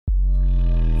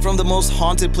From the most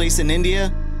haunted place in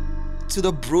India to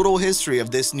the brutal history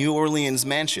of this New Orleans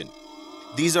mansion,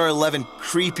 these are 11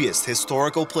 creepiest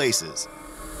historical places.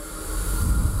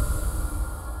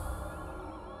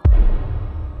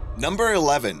 Number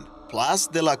 11. Place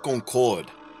de la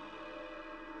Concorde.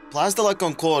 Place de la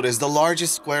Concorde is the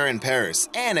largest square in Paris,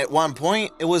 and at one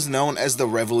point, it was known as the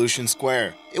Revolution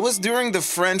Square. It was during the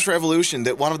French Revolution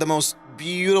that one of the most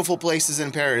beautiful places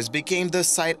in Paris became the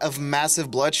site of massive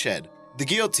bloodshed. The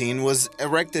guillotine was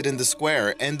erected in the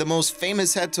square, and the most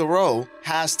famous head to roll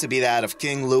has to be that of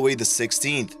King Louis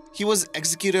XVI. He was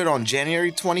executed on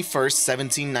January 21st,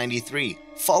 1793,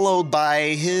 followed by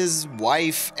his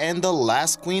wife and the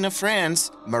last queen of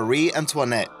France, Marie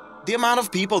Antoinette. The amount of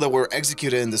people that were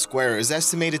executed in the square is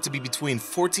estimated to be between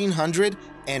 1,400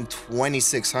 and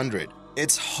 2,600.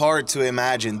 It's hard to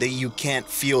imagine that you can't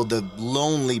feel the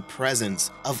lonely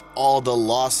presence of all the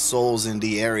lost souls in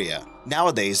the area.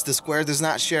 Nowadays, the square does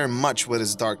not share much with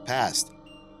its dark past.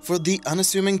 For the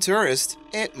unassuming tourist,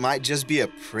 it might just be a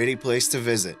pretty place to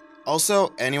visit.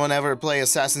 Also, anyone ever play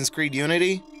Assassin's Creed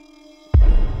Unity?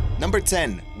 Number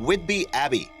 10. Whitby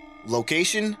Abbey.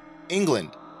 Location: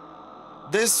 England.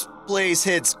 This place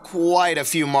hits quite a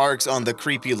few marks on the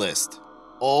creepy list.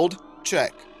 Old?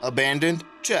 Check. Abandoned?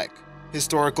 Check.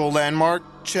 Historical landmark?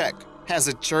 Check. Has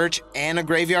a church and a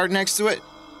graveyard next to it?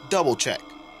 Double check.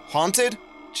 Haunted?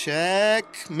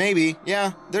 Check. Maybe.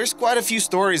 Yeah, there's quite a few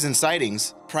stories and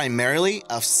sightings, primarily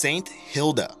of Saint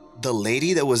Hilda, the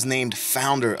lady that was named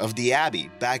founder of the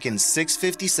Abbey back in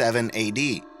 657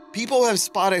 AD. People have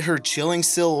spotted her chilling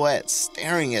silhouette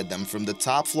staring at them from the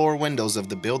top floor windows of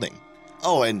the building.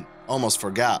 Oh, and almost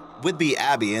forgot, Whitby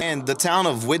Abbey and the town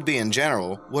of Whitby in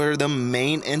general were the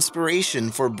main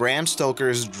inspiration for Bram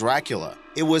Stoker's Dracula.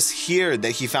 It was here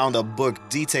that he found a book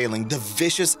detailing the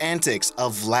vicious antics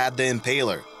of Vlad the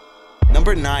Impaler.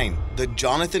 Number 9. The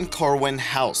Jonathan Corwin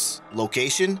House.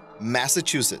 Location: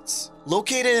 Massachusetts.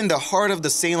 Located in the heart of the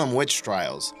Salem Witch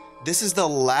Trials, this is the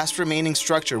last remaining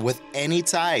structure with any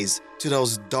ties to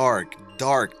those dark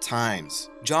times.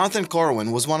 Jonathan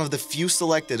Corwin was one of the few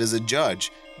selected as a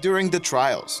judge during the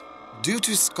trials. Due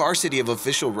to scarcity of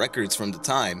official records from the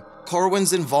time,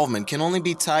 Corwin's involvement can only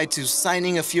be tied to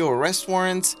signing a few arrest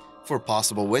warrants for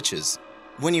possible witches.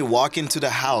 When you walk into the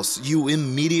house, you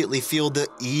immediately feel the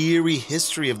eerie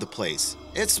history of the place.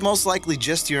 It's most likely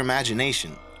just your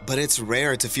imagination, but it's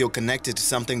rare to feel connected to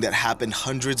something that happened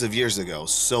hundreds of years ago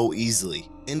so easily.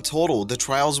 In total, the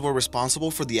trials were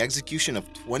responsible for the execution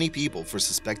of 20 people for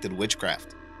suspected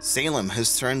witchcraft. Salem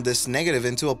has turned this negative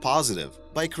into a positive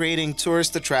by creating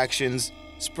tourist attractions,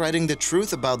 spreading the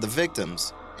truth about the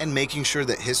victims, and making sure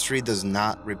that history does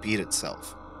not repeat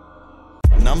itself.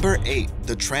 Number 8.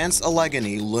 The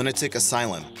Trans-Allegheny Lunatic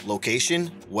Asylum.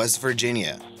 Location: West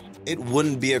Virginia. It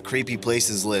wouldn't be a creepy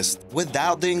places list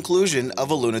without the inclusion of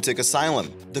a lunatic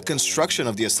asylum. The construction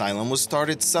of the asylum was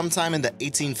started sometime in the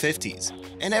 1850s,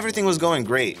 and everything was going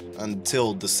great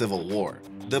until the Civil War.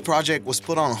 The project was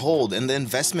put on hold, and the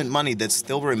investment money that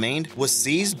still remained was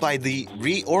seized by the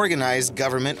reorganized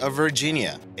government of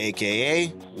Virginia,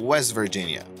 aka West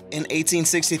Virginia. In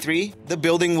 1863, the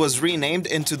building was renamed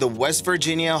into the West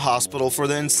Virginia Hospital for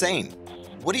the Insane.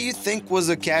 What do you think was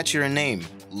a catchier name?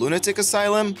 Lunatic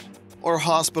Asylum or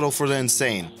Hospital for the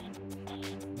Insane?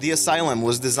 The asylum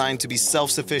was designed to be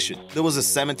self-sufficient. There was a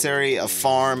cemetery, a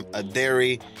farm, a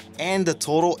dairy, and the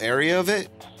total area of it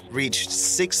reached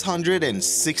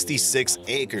 666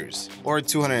 acres, or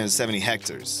 270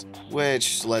 hectares,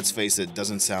 which, let's face it,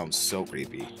 doesn't sound so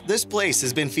creepy. This place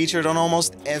has been featured on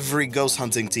almost every ghost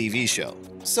hunting TV show,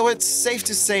 so it's safe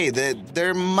to say that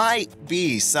there might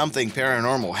be something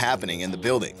paranormal happening in the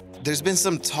building. There's been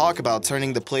some talk about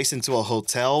turning the place into a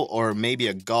hotel or maybe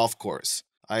a golf course.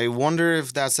 I wonder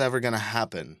if that's ever gonna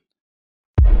happen.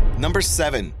 Number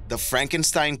 7. The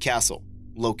Frankenstein Castle.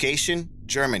 Location: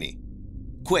 Germany.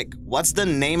 Quick, what's the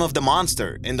name of the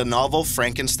monster in the novel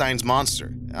Frankenstein's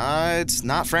Monster? It's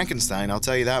not Frankenstein, I'll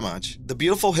tell you that much. The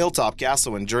beautiful hilltop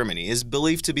castle in Germany is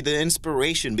believed to be the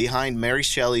inspiration behind Mary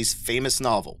Shelley's famous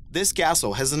novel. This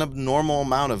castle has an abnormal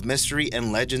amount of mystery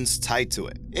and legends tied to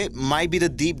it. It might be the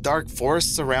deep dark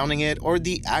forest surrounding it or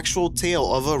the actual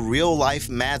tale of a real-life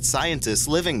mad scientist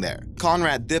living there.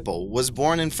 Conrad Dippel was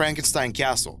born in Frankenstein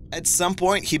Castle. At some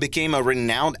point, he became a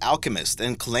renowned alchemist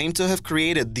and claimed to have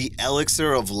created the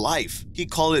elixir of life. He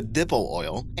called it Dippel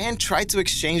oil and tried to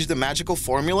exchange the magical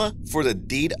formula for the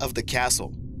deed of the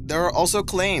castle. There are also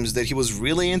claims that he was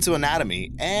really into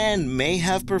anatomy and may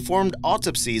have performed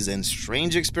autopsies and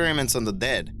strange experiments on the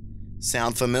dead.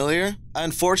 Sound familiar?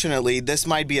 Unfortunately, this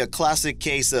might be a classic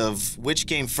case of which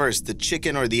came first, the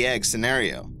chicken or the egg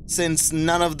scenario, since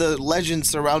none of the legends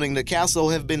surrounding the castle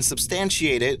have been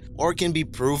substantiated or can be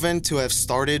proven to have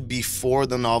started before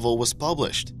the novel was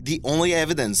published. The only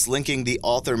evidence linking the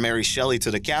author Mary Shelley to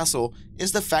the castle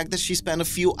is the fact that she spent a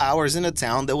few hours in a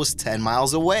town that was 10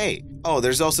 miles away. Oh,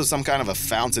 there's also some kind of a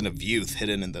fountain of youth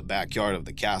hidden in the backyard of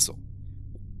the castle.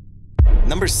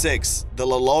 Number 6. The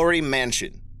LaLaurie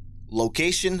Mansion.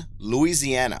 Location,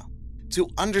 Louisiana. To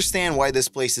understand why this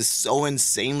place is so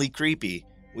insanely creepy,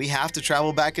 we have to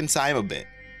travel back in time a bit.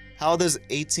 How does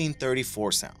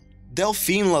 1834 sound?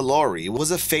 Delphine LaLaurie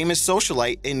was a famous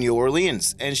socialite in New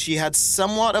Orleans, and she had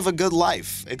somewhat of a good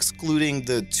life, excluding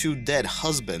the 2 dead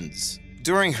husbands.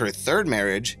 During her 3rd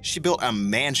marriage, she built a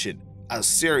mansion, a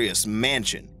serious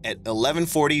mansion, at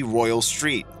 1140 Royal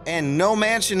Street. And no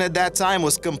mansion at that time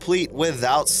was complete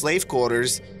without slave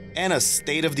quarters and a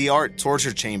state-of-the-art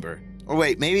torture chamber. Or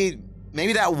wait, maybe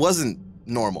that wasn't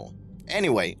normal.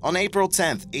 Anyway, on April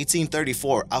 10th,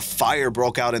 1834, a fire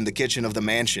broke out in the kitchen of the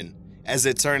mansion. As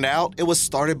it turned out, it was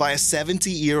started by a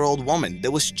 70-year-old woman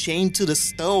that was chained to the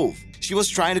stove. She was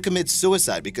trying to commit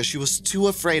suicide because she was too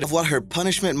afraid of what her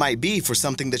punishment might be for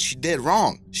something that she did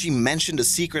wrong. She mentioned a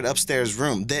secret upstairs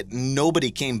room that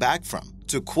nobody came back from.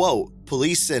 To quote,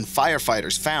 police and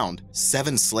firefighters found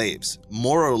 7 slaves,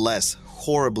 more or less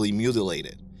horribly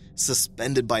mutilated,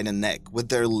 suspended by the neck with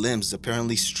their limbs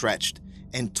apparently stretched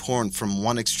and torn from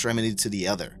one extremity to the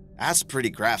other. That's pretty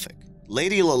graphic.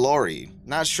 Lady LaLaurie,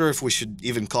 not sure if we should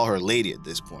even call her lady at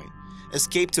this point,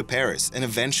 escaped to Paris and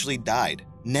eventually died,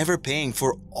 never paying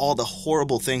for all the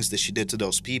horrible things that she did to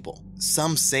those people.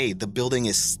 Some say the building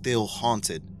is still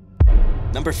haunted.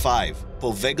 Number 5.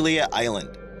 Poveglia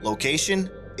Island.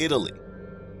 Location, Italy.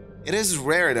 It is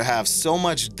rare to have so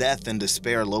much death and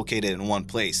despair located in one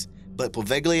place, but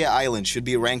Poveglia Island should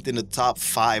be ranked in the top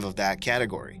 5 of that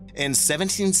category. In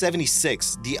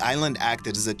 1776, the island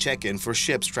acted as a check-in for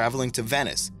ships traveling to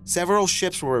Venice. Several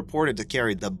ships were reported to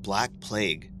carry the Black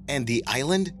Plague, and the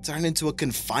island turned into a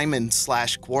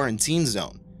confinement/quarantine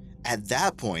zone. At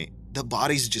that point, the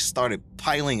bodies just started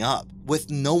piling up,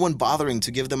 with no one bothering to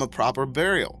give them a proper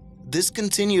burial. This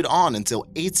continued on until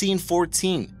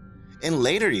 1814. In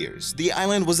later years, the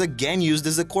island was again used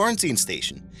as a quarantine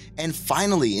station, and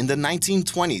finally in the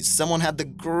 1920s, someone had the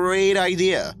great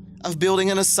idea of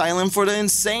building an asylum for the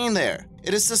insane there.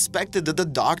 It is suspected that the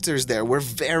doctors there were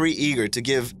very eager to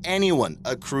give anyone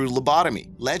a crude lobotomy.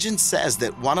 Legend says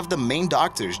that one of the main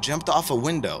doctors jumped off a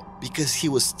window because he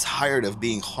was tired of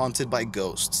being haunted by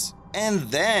ghosts. And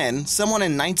then, someone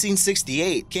in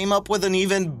 1968 came up with an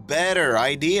even better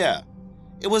idea.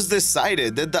 It was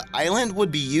decided that the island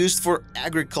would be used for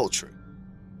agriculture.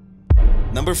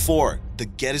 Number 4. The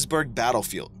Gettysburg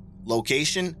Battlefield.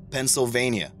 Location,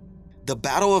 Pennsylvania. The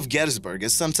Battle of Gettysburg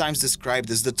is sometimes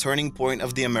described as the turning point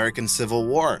of the American Civil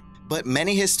War, but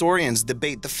many historians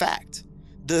debate the fact.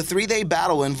 The 3-day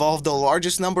battle involved the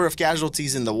largest number of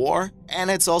casualties in the war, and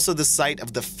it's also the site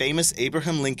of the famous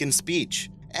Abraham Lincoln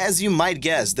speech. As you might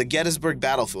guess, the Gettysburg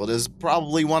Battlefield is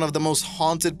probably one of the most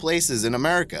haunted places in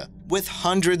America, with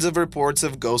hundreds of reports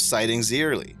of ghost sightings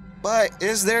yearly. But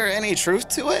is there any truth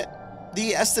to it?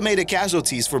 The estimated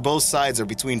casualties for both sides are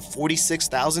between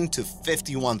 46,000 to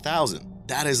 51,000.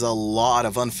 That is a lot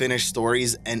of unfinished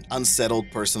stories and unsettled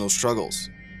personal struggles.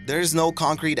 There's no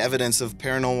concrete evidence of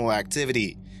paranormal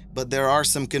activity, but there are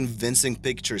some convincing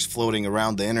pictures floating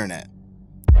around the internet.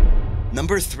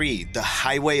 Number 3. The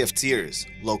Highway of Tears.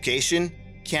 Location,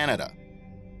 Canada.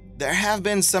 There have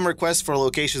been some requests for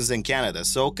locations in Canada,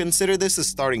 so consider this a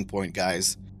starting point,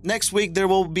 guys. Next week, there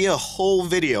will be a whole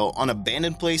video on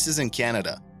abandoned places in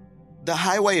Canada. The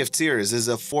Highway of Tears is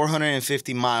a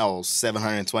 450-mile,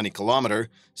 720-kilometer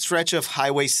stretch of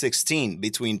Highway 16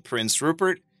 between Prince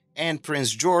Rupert and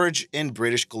Prince George in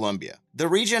British Columbia. The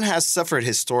region has suffered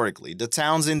historically. The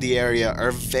towns in the area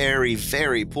are very,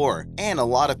 very poor, and a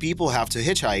lot of people have to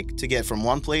hitchhike to get from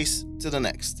one place to the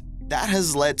next. That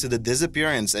has led to the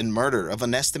disappearance and murder of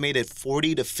an estimated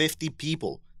 40 to 50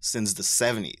 people since the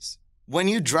 70s. When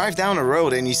you drive down a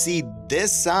road and you see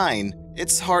this sign,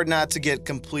 it's hard not to get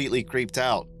completely creeped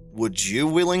out. Would you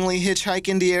willingly hitchhike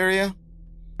in the area?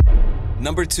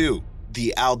 Number 2.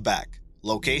 The Outback.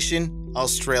 Location,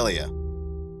 Australia.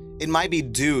 It might be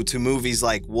due to movies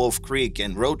like Wolf Creek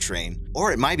and Road Train,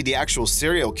 or it might be the actual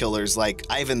serial killers like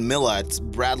Ivan Milat,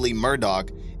 Bradley Murdoch,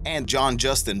 and John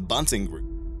Justin Bunting Group.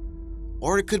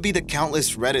 Or it could be the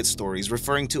countless Reddit stories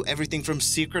referring to everything from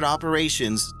secret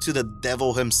operations to the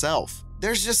devil himself.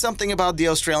 There's just something about the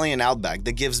Australian outback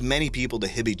that gives many people the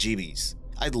heebie-jeebies.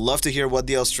 I'd love to hear what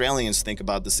the Australians think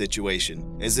about the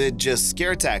situation. Is it just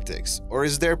scare tactics, or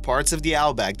is there parts of the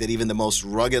outback that even the most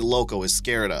rugged loco is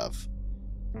scared of?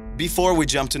 Before we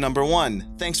jump to number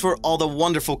 1, thanks for all the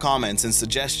wonderful comments and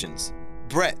suggestions.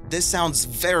 Brett, this sounds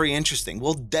very interesting.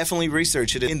 We'll definitely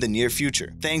research it in the near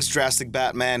future. Thanks, Drastic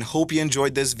Batman. Hope you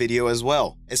enjoyed this video as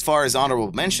well. As far as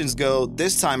honorable mentions go,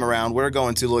 this time around we're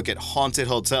going to look at haunted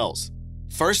hotels.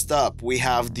 First up, we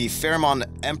have the Fairmont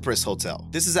Empress Hotel.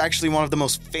 This is actually one of the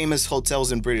most famous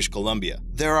hotels in British Columbia.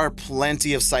 There are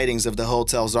plenty of sightings of the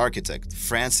hotel's architect,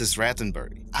 Francis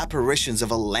Rattenbury. Apparitions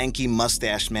of a lanky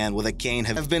mustached man with a cane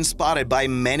have been spotted by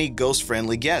many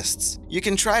ghost-friendly guests. You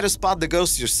can try to spot the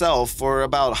ghost yourself for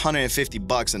about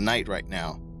 $150 a night right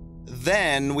now.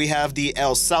 Then we have the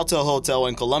El Salto Hotel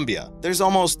in Colombia. There's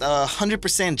almost a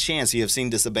 100% chance you have seen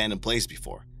this abandoned place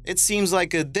before. It seems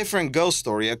like a different ghost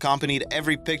story accompanied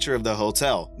every picture of the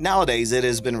hotel. Nowadays, it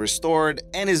has been restored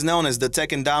and is known as the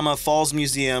Tequendama Falls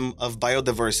Museum of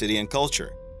Biodiversity and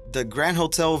Culture. The Grand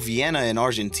Hotel Vienna in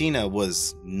Argentina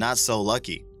was not so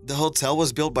lucky. The hotel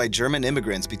was built by German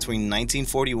immigrants between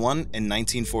 1941 and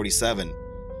 1947,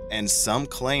 and some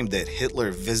claim that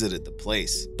Hitler visited the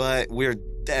place. But we're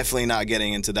definitely not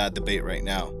getting into that debate right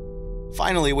now.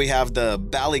 Finally, we have the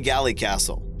Ballygally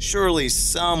Castle. Surely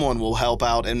someone will help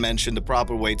out and mention the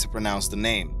proper way to pronounce the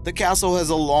name. The castle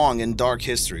has a long and dark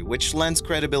history, which lends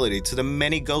credibility to the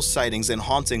many ghost sightings and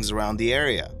hauntings around the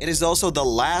area. It is also the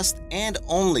last and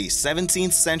only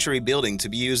 17th century building to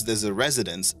be used as a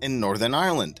residence in Northern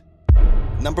Ireland.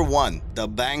 Number 1. The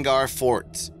Bangar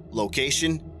Fort.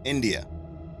 Location: India.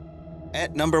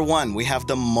 At number 1, we have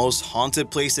the most haunted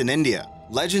place in India.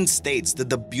 Legend states that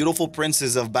the beautiful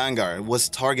princess of Bangar was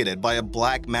targeted by a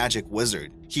black magic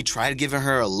wizard. He tried giving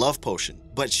her a love potion,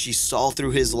 but she saw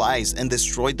through his lies and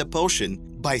destroyed the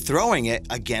potion by throwing it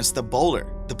against the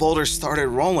boulder. The boulder started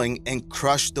rolling and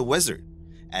crushed the wizard.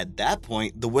 At that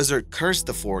point, the wizard cursed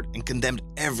the fort and condemned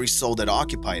every soul that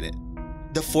occupied it.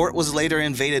 The fort was later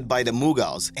invaded by the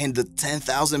Mughals, and the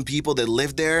 10,000 people that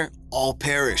lived there all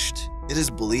perished. It is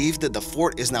believed that the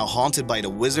fort is now haunted by the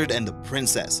wizard and the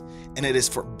princess, and it is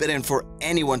forbidden for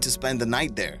anyone to spend the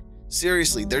night there.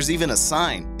 Seriously, there's even a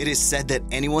sign. It is said that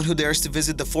anyone who dares to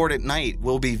visit the fort at night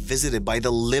will be visited by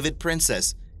the livid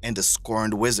princess and the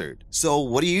scorned wizard. So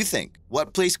what do you think?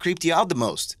 What place creeped you out the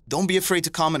most? Don't be afraid to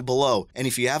comment below, and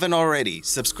if you haven't already,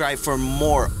 subscribe for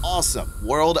more awesome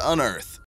World Unearthed.